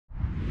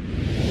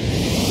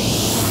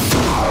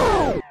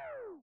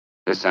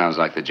This sounds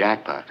like the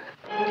jackpot.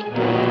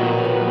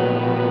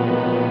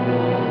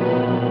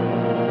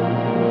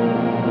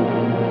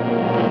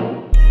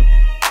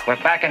 We're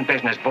back in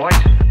business, boys.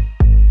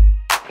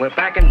 We're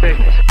back in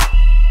business.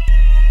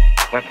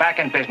 We're back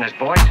in business,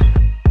 boys.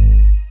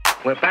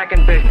 We're back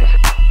in business.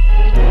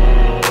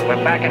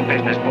 We're back in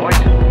business, boys.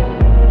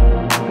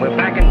 We're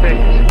back in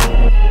business.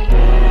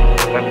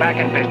 We're back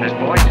in business,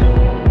 boys.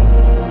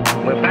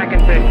 We're back in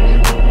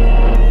business.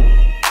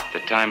 The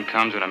time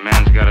comes when a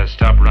man's gotta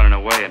stop running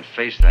away and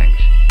face things.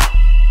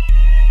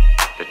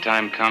 The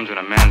time comes when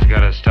a man's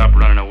gotta stop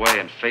running away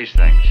and face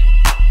things.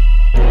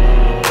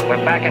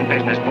 We're back in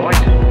business, boys.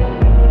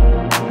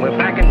 We're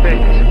back in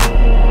business.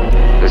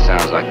 This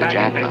sounds like the Back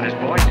in jackpot. business,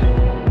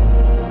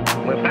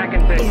 boys. We're back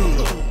in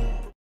business.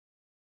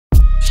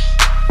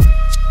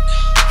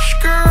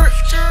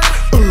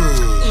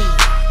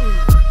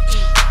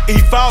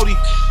 E40,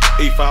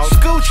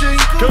 Gucci,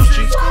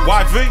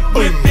 YV.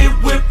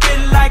 Whip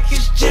it like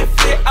it's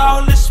Jiffy.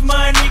 All this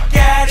money,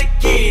 gotta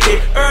get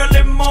it.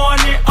 Early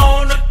morning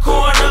on the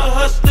corner,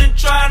 hustling,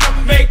 trying to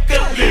make a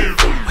living.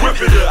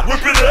 Whip it up,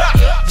 whip it up,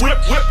 whip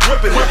it up,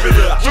 whip it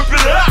up, whip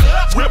it up,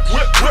 whip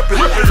it up, whip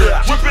it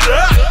up, whip it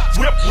up,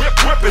 whip it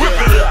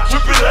up,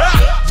 whip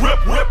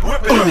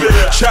it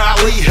up.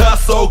 Charlie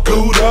Hustle,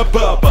 Gouda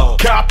Bubble.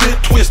 Cop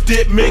it, twist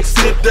it, mix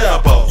it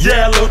double.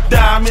 Yellow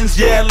diamonds,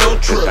 yellow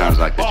truck. This sounds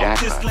like the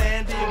jackpot.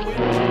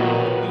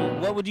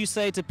 What would you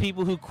say to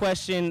people who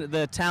question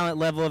the talent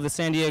level of the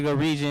San Diego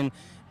region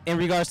in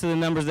regards to the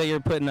numbers that you're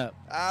putting up?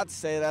 I'd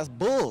say that's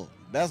bull.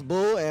 That's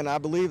bull, and I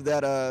believe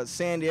that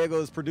San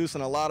Diego is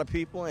producing a lot of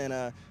people, and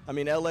I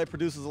mean, LA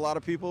produces a lot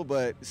of people,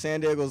 but San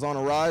Diego is on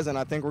a rise, and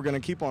I think we're going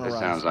to keep on a This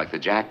rise. sounds like the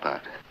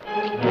jackpot.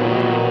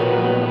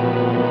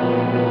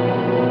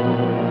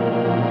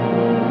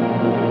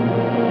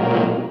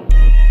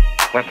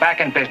 We're back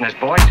in business,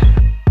 boys.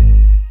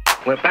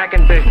 We're back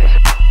in business.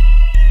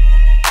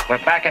 We're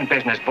back in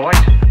business, boys.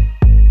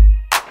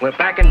 We're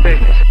back in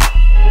business.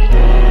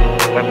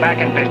 We're back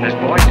in business,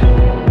 boys.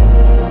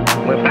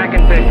 We're back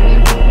in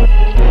business.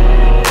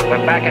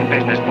 We're back in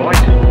business, boys.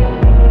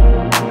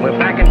 We're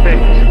back in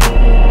business.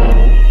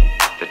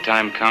 The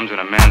time comes when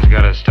a man's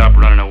gotta stop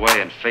running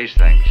away and face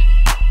things.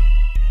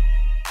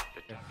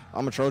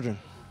 I'm a Trojan.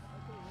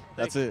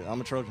 That's it.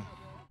 I'm a Trojan.